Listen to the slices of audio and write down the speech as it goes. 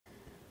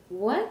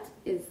What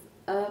is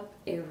up,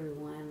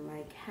 everyone?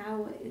 Like,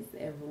 how is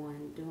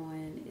everyone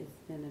doing?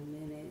 It's been a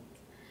minute.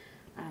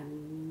 I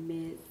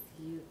miss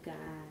you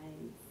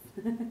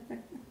guys.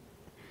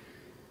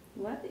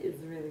 What is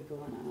really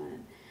going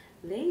on?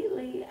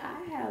 Lately,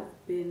 I have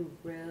been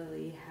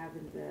really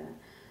having the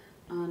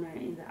honor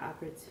and the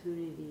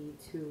opportunity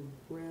to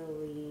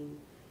really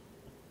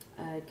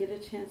get a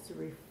chance to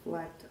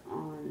reflect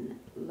on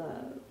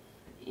love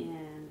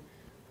and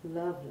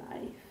love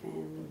life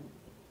and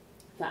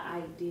the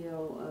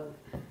ideal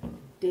of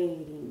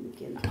dating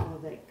and all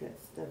that good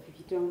stuff. If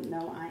you don't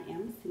know, I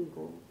am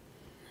single,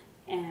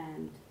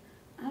 and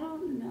I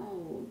don't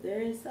know.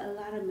 There's a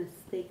lot of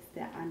mistakes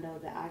that I know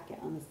that I can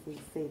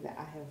honestly say that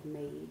I have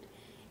made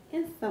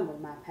in some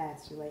of my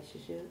past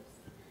relationships,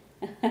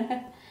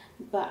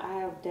 but I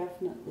have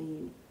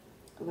definitely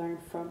learned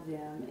from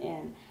them.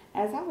 And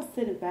as I was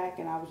sitting back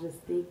and I was just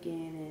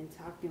thinking and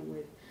talking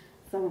with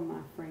some of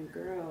my friend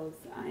girls,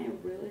 I'm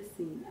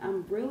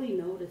really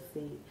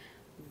noticing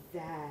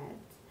that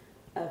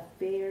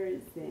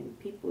affairs and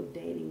people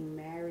dating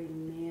married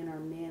men or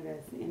men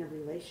that's in a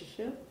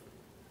relationship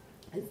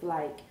is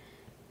like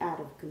out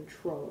of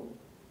control.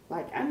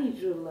 Like, I need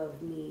you to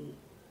love me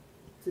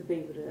to be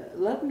able to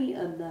love me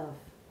enough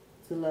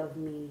to love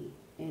me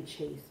and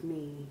chase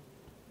me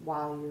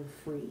while you're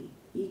free.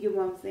 You get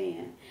what I'm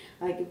saying?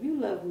 Like, if you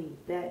love me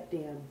that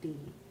damn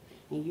deep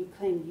and you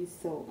claim you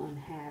so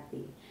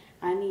unhappy,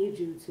 I need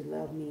you to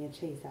love me and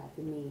chase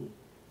after me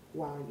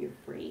while you're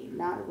free,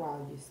 not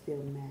while you're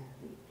still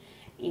married.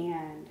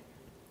 And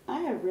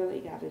I have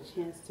really got a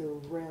chance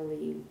to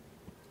really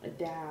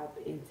dab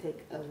and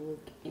take a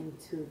look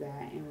into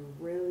that and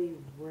really,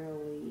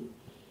 really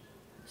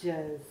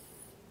just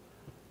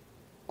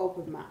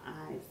open my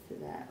eyes to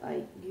that.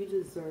 Like, you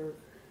deserve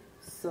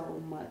so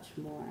much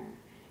more.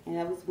 And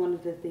that was one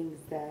of the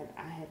things that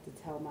I had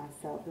to tell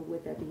myself. And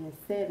with that being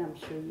said, I'm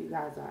sure you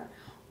guys are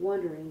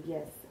wondering,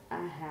 yes,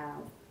 I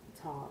have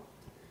talked,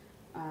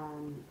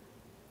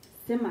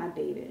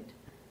 semi-dated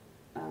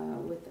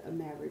with a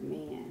married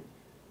man.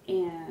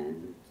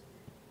 And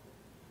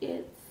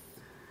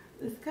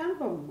it's kind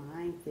of a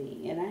mind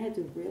thing. And I had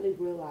to really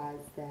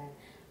realize that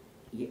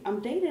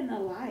I'm dating a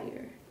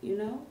liar, you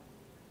know?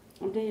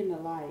 I'm dating a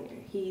liar.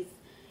 He's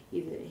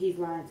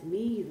lying to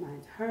me, he's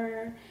lying to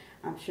her.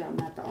 I'm sure I'm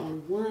not the only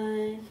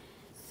one.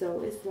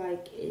 So it's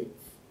like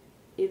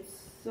it's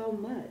so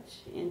much.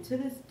 And to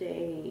this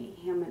day,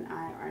 him and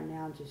I are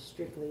now just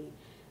strictly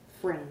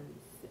friends.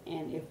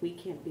 And if we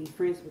can't be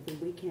friends with him,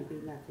 we can't be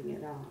nothing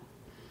at all.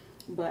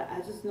 But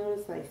I just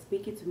noticed, like,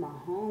 speaking to my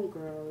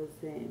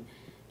homegirls and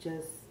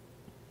just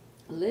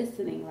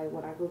listening, like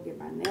when I go get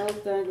my nails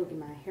done, go get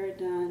my hair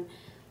done,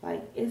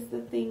 like, it's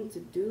the thing to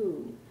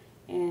do.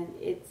 And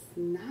it's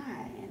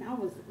not. And I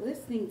was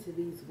listening to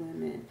these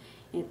women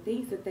and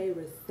things that they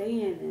were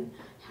saying and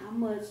how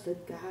much the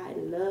guy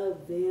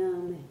loved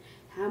them and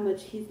how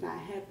much he's not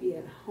happy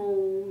at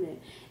home. And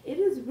it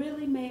has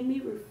really made me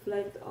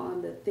reflect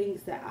on the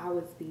things that I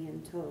was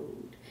being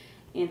told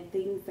and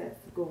things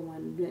that's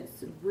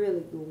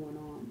really going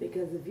on.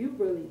 Because if you're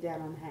really that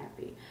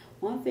unhappy,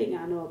 one thing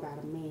I know about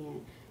a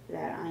man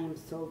that I am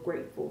so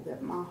grateful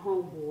that my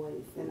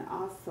homeboys and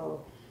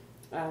also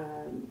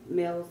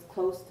males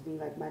close to me,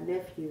 like my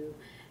nephew,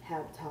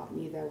 have taught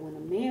me that when a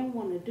man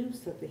want to do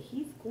something,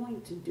 he's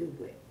going to do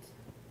it.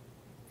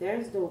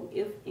 There's no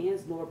ifs,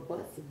 ands, nor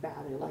buts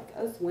about it. Like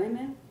us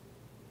women,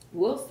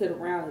 we'll sit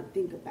around and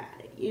think about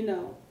it. You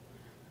know,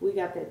 we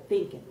got that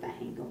thinking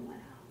thing going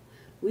on.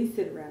 We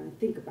sit around and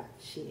think about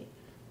shit.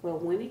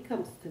 But when it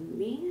comes to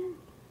men,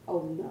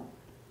 oh no.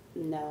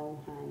 No,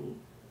 honey.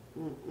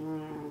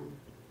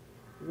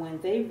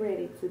 When they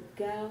ready to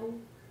go,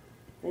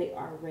 they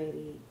are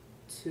ready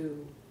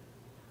to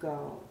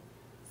go.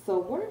 So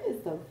where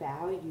is the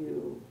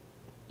value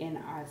in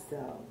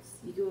ourselves?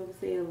 You get what I'm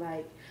saying?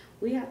 Like,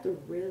 we have to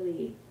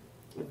really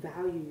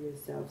value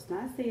yourselves.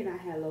 Not saying I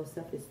had low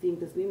self-esteem,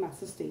 because me and my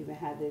sister even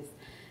had this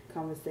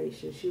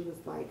conversation. She was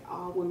like,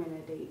 all women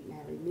that date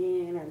married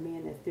men or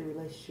men that's in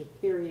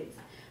relationship periods,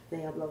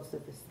 they have low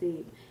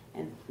self-esteem.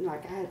 And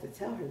like, I had to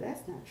tell her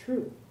that's not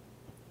true,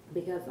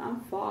 because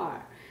I'm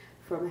far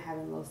from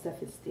having low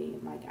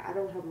self-esteem. Like, I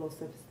don't have low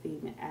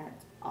self-esteem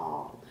at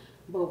all.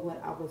 But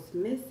what I was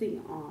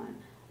missing on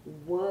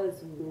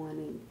was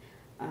wanting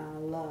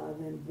love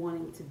and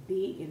wanting to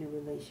be in a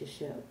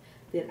relationship.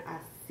 Did I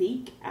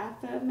seek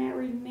after a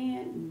married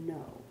man?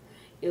 No.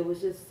 It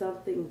was just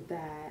something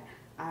that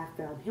I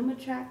found him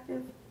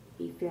attractive.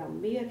 He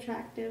found me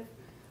attractive.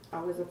 I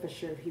wasn't for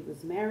sure if he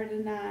was married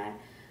or not.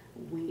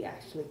 We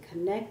actually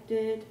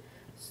connected,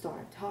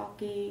 started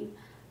talking.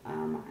 I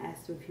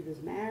asked him if he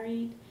was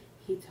married.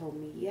 He told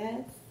me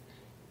yes.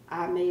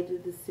 I made the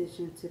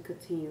decision to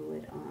continue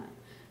it on.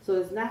 So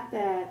it's not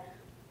that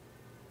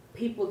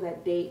people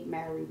that date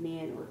married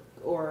men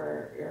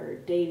or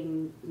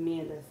dating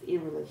men that's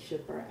in a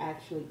relationship are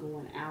actually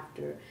going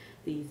after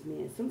these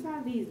men.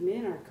 Sometimes these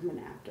men are coming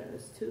after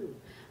us too.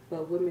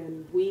 But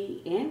women,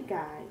 we and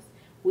guys,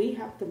 we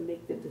have to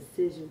make the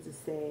decision to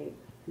say,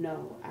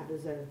 no, I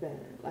deserve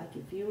better. Like,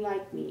 if you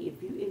like me,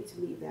 if you into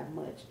me that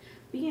much,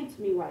 be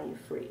into me while you're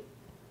free.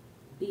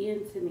 Be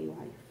into me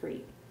while you're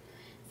free.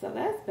 So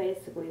that's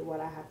basically what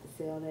I have to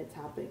say on that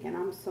topic. And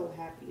I'm so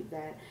happy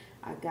that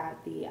I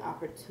got the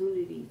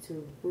opportunity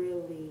to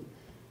really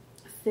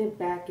sit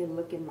back and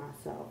look at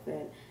myself.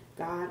 And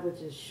God was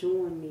just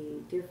showing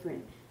me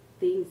different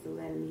things and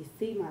letting me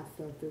see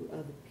myself through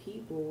other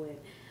people. And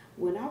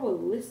when I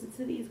would listen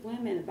to these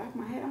women in the back of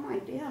my head, I'm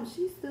like, damn,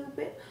 she's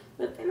stupid.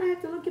 But then I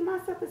have to look at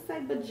myself and say,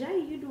 but Jay,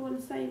 you doing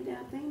the same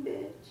damn thing,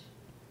 bitch.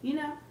 You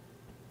know?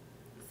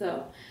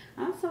 So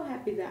I'm so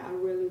happy that I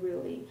really,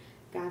 really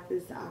got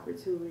this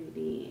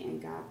opportunity,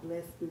 and God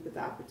blessed me with the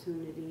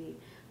opportunity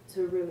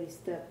to really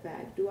step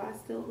back. Do I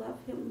still love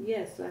him?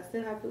 Yes. Do I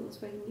still have feelings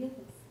for him? Yes.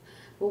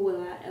 But will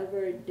I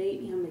ever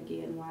date him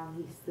again while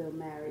he's still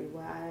married?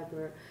 Will I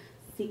ever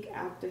seek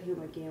after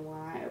him again? Will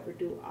I ever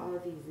do all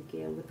of these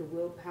again with the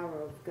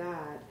willpower of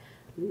God?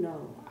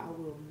 No, I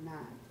will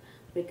not.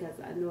 Because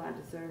I know I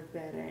deserve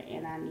better,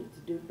 and I need to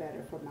do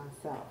better for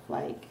myself.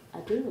 Like, I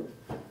do.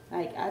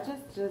 Like, I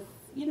just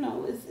you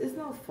know, it's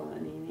no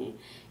fun in it.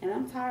 And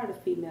I'm tired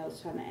of females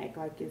trying to act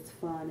like it's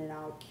fun and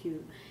all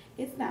cute.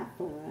 It's not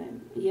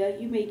fun. Yeah,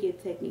 you may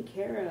get taken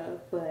care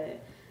of,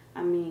 but,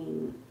 I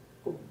mean,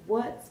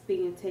 what's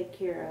being taken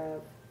care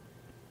of?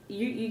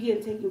 You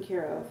get taken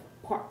care of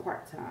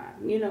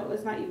part-time. You know,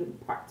 it's not even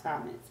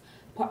part-time. It's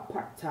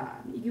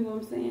part-time. You get what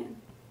I'm saying?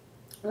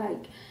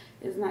 Like,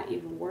 it's not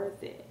even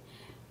worth it.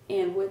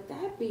 And with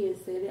that being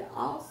said, it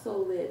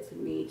also led to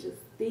me just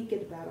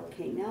thinking about,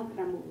 okay, now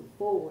that I'm moving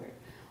forward,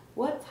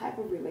 what type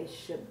of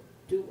relationship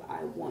do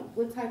I want?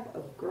 What type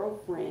of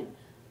girlfriend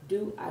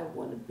do I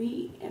want to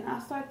be? And I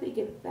start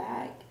thinking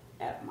back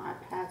at my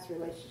past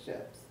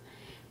relationships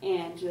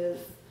and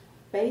just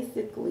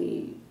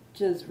basically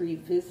just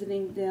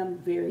revisiting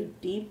them very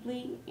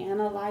deeply,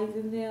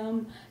 analyzing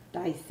them,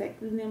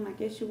 dissecting them, I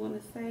guess you want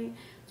to say,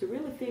 to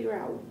really figure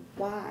out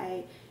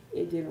why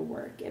it didn't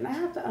work. And I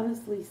have to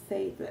honestly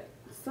say that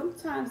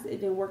sometimes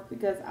it didn't work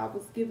because I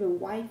was giving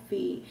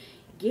wifey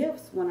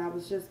gifts when I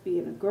was just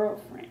being a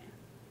girlfriend.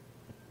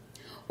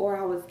 Or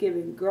I was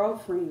giving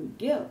girlfriend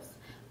gifts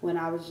when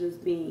I was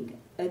just being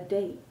a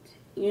date.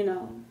 You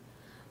know,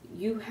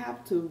 you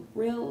have to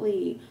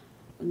really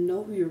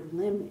know your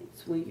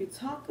limits. When you're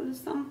talking to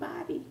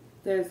somebody,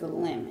 there's a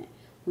limit.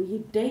 When you're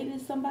dating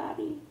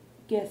somebody,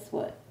 guess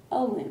what?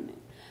 A limit.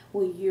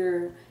 When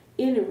you're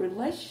in a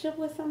relationship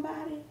with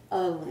somebody,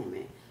 a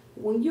limit.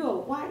 When you're a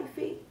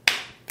wifey,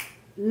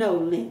 no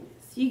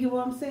limits. You get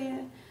what I'm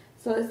saying?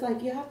 So it's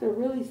like you have to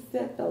really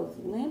set those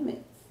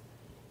limits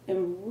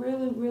and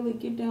really, really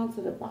get down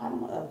to the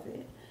bottom of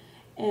it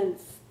and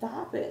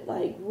stop it.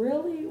 Like,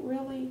 really,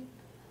 really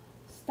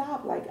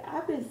stop. Like,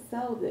 I've been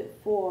celibate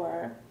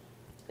for,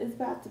 it's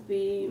about to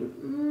be,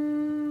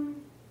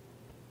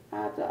 I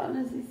have to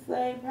honestly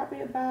say,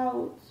 probably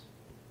about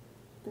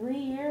 3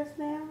 years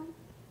now.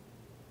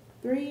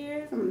 3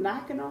 years. I'm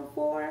knocking on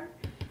 4.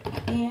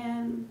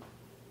 And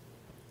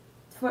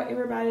for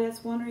everybody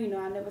that's wondering, you know,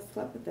 I never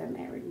slept with that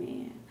married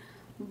man.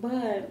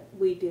 But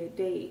we did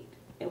date.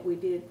 And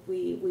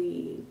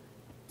we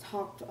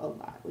talked a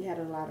lot. We had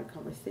a lot of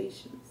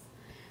conversations.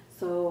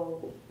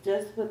 So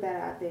just put that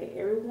out there.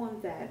 Everyone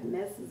that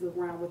messes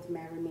around with a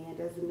married man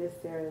doesn't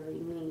necessarily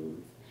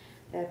mean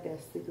that they're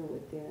sleeping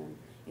with them.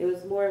 It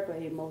was more of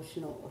an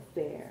emotional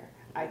affair.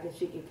 I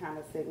guess you could kind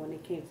of say when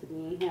it came to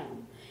me and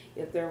him.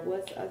 If there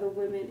was other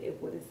women,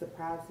 it wouldn't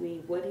surprise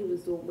me. What he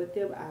was doing with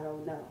them, I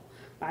don't know.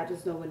 But I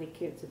just know when it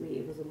came to me,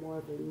 it was a more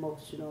of an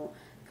emotional,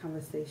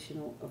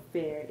 conversational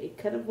affair. It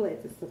could have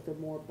led to something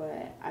more,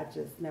 but I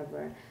just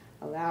never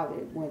allowed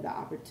it when the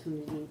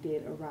opportunity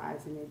did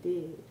arise, and it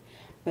did.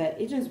 But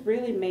it just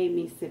really made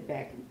me sit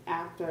back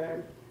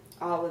after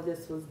all of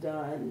this was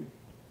done,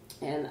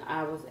 and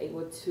I was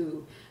able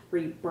to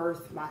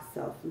rebirth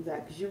myself from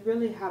that, because you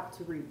really have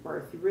to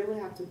rebirth. You really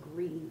have to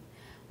grieve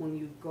when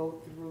you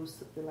go through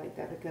something like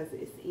that, because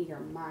it's in your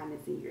mind,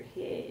 it's in your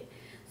head.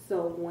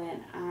 So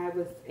when I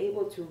was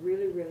able to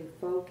really, really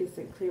focus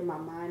and clear my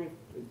mind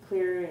and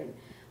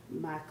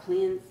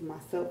cleanse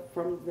myself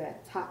from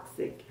that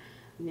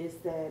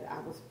toxicness that I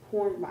was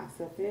pouring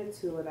myself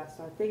into, and I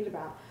started thinking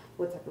about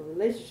what type of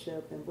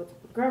relationship and what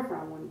type of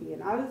girlfriend I want to be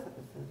and all this type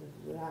of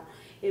stuff.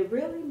 It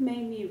really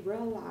made me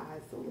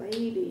realize,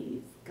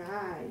 ladies,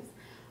 guys,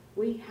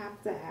 we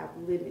have to have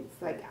limits.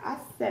 Like, I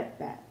stepped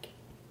back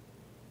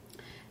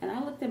and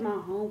I looked at my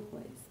home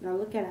place and I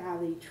look at how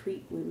they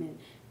treat women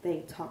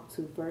they talk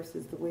to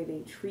versus the way they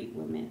treat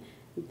women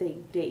they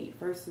date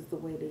versus the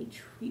way they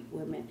treat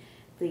women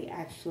they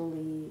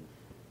actually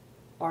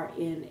are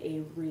in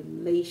a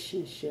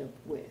relationship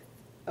with,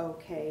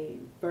 okay,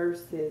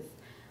 versus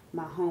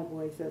my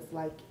homeboys that's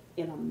like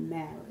in a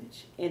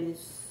marriage. And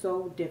it's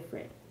so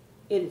different.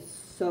 It is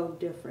so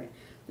different.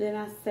 Then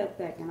I stepped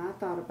back and I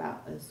thought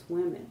about us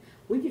women.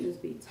 We could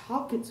just be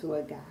talking to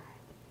a guy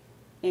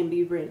and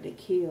be ready to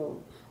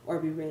kill or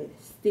be ready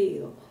to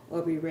steal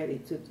or be ready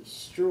to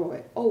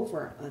destroy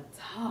over a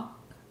talk.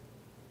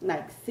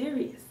 Like,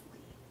 seriously.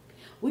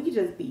 We could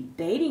just be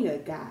dating a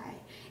guy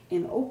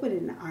and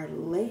opening our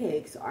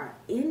legs, our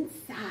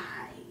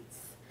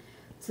insides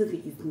to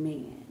these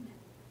men.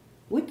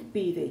 We could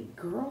be their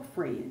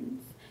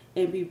girlfriends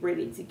and be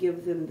ready to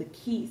give them the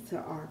keys to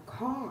our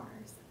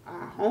cars,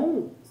 our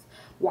homes,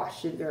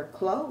 washing their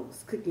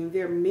clothes, cooking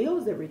their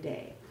meals every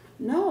day.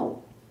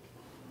 No,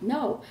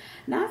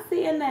 not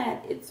saying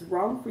that it's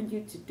wrong for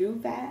you to do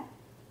that.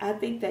 I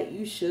think that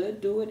you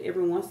should do it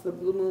every once in a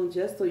blue moon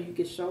just so you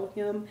can show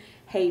him,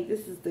 hey,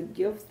 this is the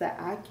gifts that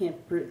I can,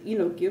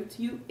 give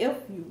to you if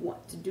you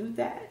want to do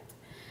that.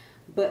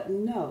 But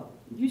no,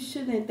 you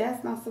shouldn't.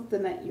 That's not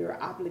something that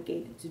you're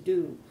obligated to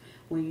do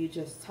when you're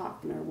just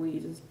talking or when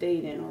you're just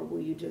dating or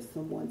when you're just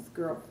someone's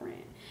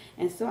girlfriend.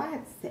 And so I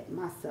had to set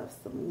myself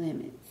some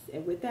limits.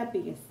 And with that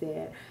being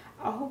said,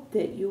 I hope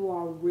that you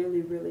all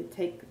really, really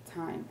take the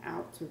time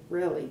out to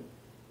really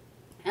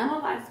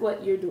analyze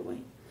what you're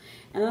doing.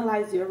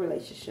 Analyze your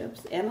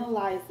relationships.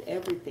 Analyze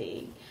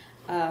everything.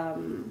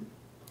 And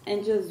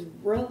just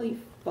really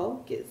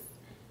focus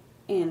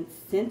and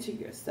center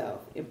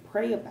yourself and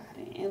pray about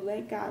it and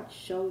let God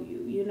show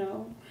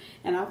you,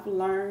 And I've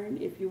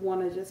learned, if you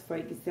want to just, for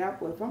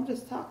example, if I'm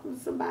just talking to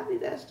somebody,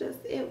 that's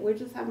just it. We're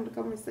just having a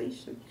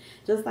conversation.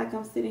 Just like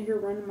I'm sitting here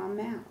running my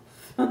mouth.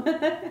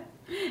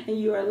 And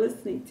you are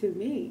listening to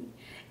me.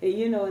 And,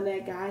 and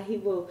that guy, he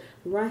will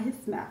run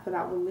his mouth and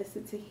I will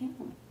listen to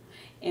him.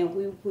 And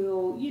we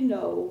will,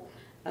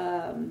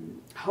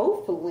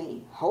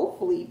 hopefully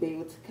be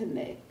able to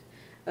connect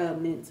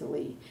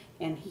mentally,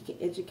 and he can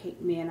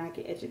educate me and I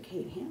can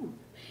educate him.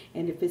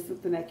 And if it's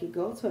something that can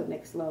go to a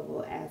next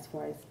level as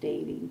far as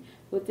dating,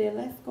 well then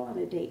let's go on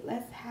a date.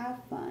 Let's have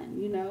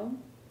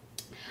fun,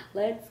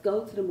 Let's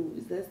go to the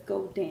movies. Let's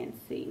go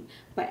dancing.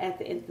 But at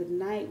the end of the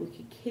night, we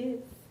can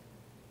kiss.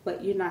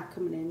 But you're not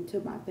coming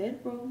into my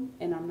bedroom,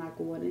 and I'm not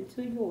going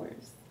into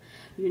yours.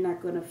 You're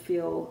not going to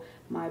feel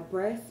my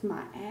breasts,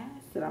 my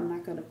ass, and I'm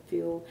not going to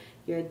feel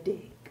your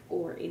dick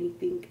or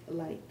anything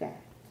like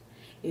that.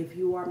 If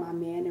you are my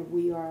man and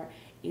we are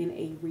in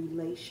a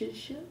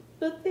relationship,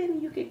 but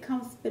then you can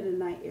come spend a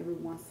night every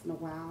once in a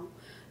while.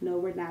 No,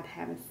 we're not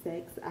having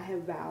sex. I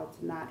have vowed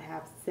to not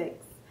have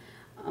sex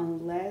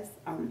unless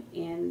I'm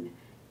in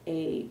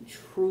a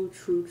true,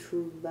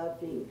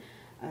 loving,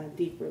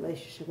 deep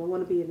relationship. I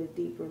want to be in a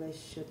deep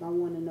relationship. I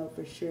want to know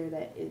for sure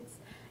that it's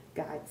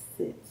God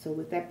sent. So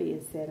with that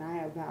being said, I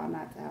have vowed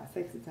not to have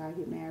sex until I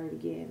get married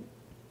again.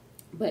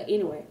 But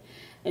anyway,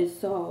 and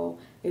so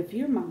if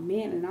you're my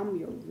man and I'm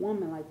your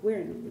woman, like we're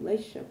in a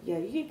relationship, yeah,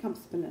 you can come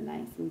spend a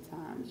night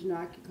sometimes.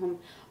 I can come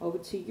over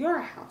to your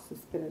house and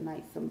spend a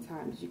night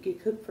sometimes. You can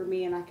cook for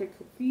me and I can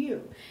cook for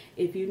you.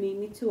 If you need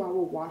me to, I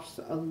will wash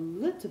a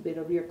little bit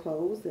of your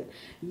clothes and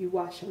you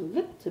wash a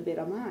little bit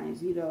of mine.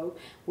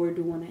 We're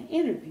doing an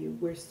interview.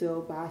 But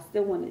I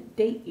still want to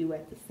date you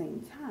at the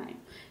same time.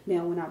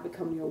 Now, when I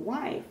become your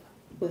wife,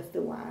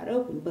 busted wide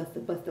open,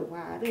 busted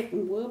wide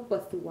open, what?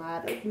 Busted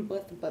wide open,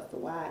 busted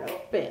wide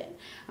open.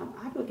 I'm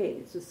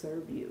obligated to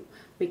serve you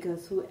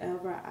because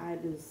whoever I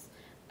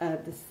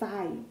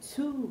decide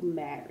to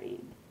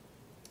marry,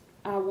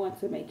 I want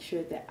to make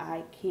sure that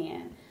I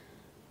can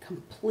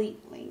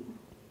completely,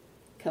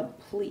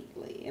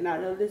 and I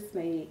know this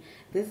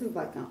is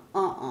like an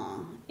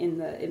in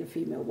the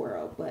female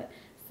world, but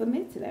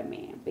submit to that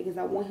man because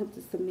I want him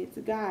to submit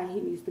to God.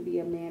 He needs to be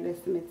a man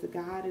that submits to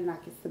God and I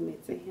can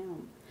submit to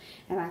him.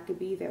 And I could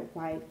be that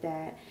wife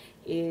that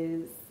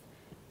is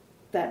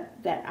that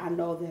I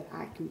know that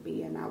I can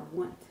be and I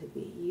want to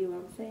be. You know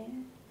what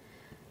I'm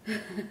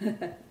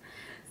saying?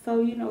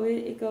 So,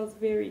 it goes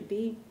very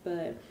deep.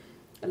 But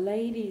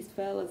ladies,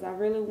 fellas, I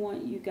really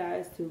want you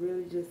guys to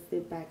really just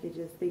sit back and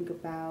just think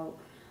about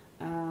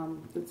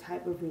the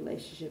type of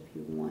relationship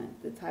you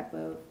want, the type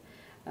of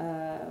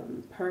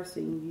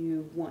person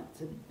you want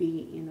to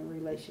be in a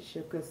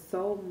relationship. Because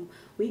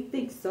we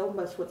think so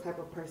much what type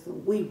of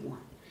person we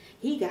want.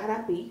 He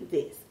gotta be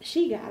this.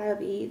 She gotta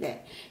be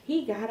that.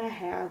 He gotta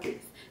have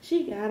this.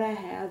 She gotta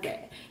have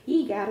that.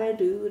 He gotta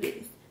do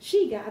this.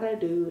 She gotta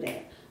do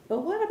that.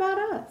 But what about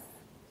us?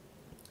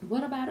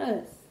 What about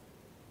us?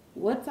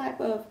 What type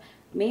of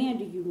man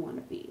do you want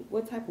to be?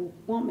 What type of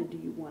woman do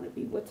you want to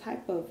be? What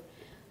type of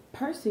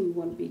person you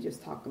want to be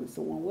just talking to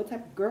someone? What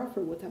type of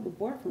girlfriend? What type of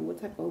boyfriend?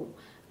 What type of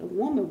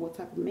woman? What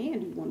type of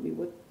man do you want to be?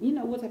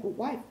 What type of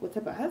wife? What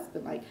type of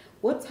husband? Like,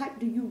 what type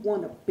do you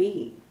want to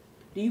be?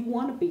 Do you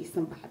want to be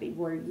somebody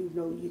where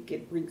you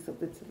can bring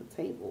something to the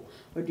table?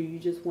 Or do you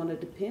just want to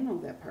depend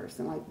on that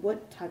person? Like,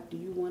 what type do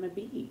you want to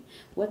be?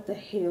 What the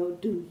hell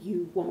do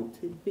you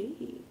want to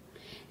be?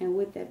 And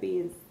with that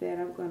being said,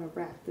 I'm going to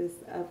wrap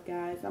this up,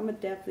 guys. I'm going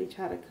to definitely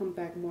try to come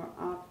back more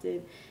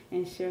often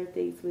and share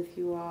things with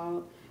you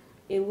all.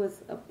 It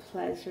was a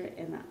pleasure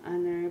and an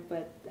honor,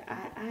 but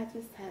I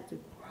just had to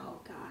grow,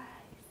 guys.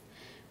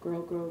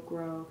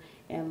 Grow,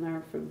 and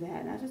learn from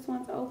that. And I just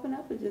want to open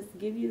up and just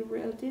give you the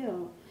real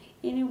deal.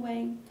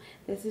 Anyway,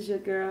 this is your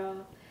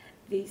girl,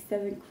 the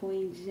 7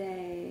 Queen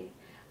J.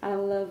 I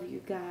love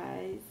you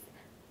guys.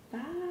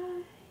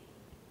 Bye.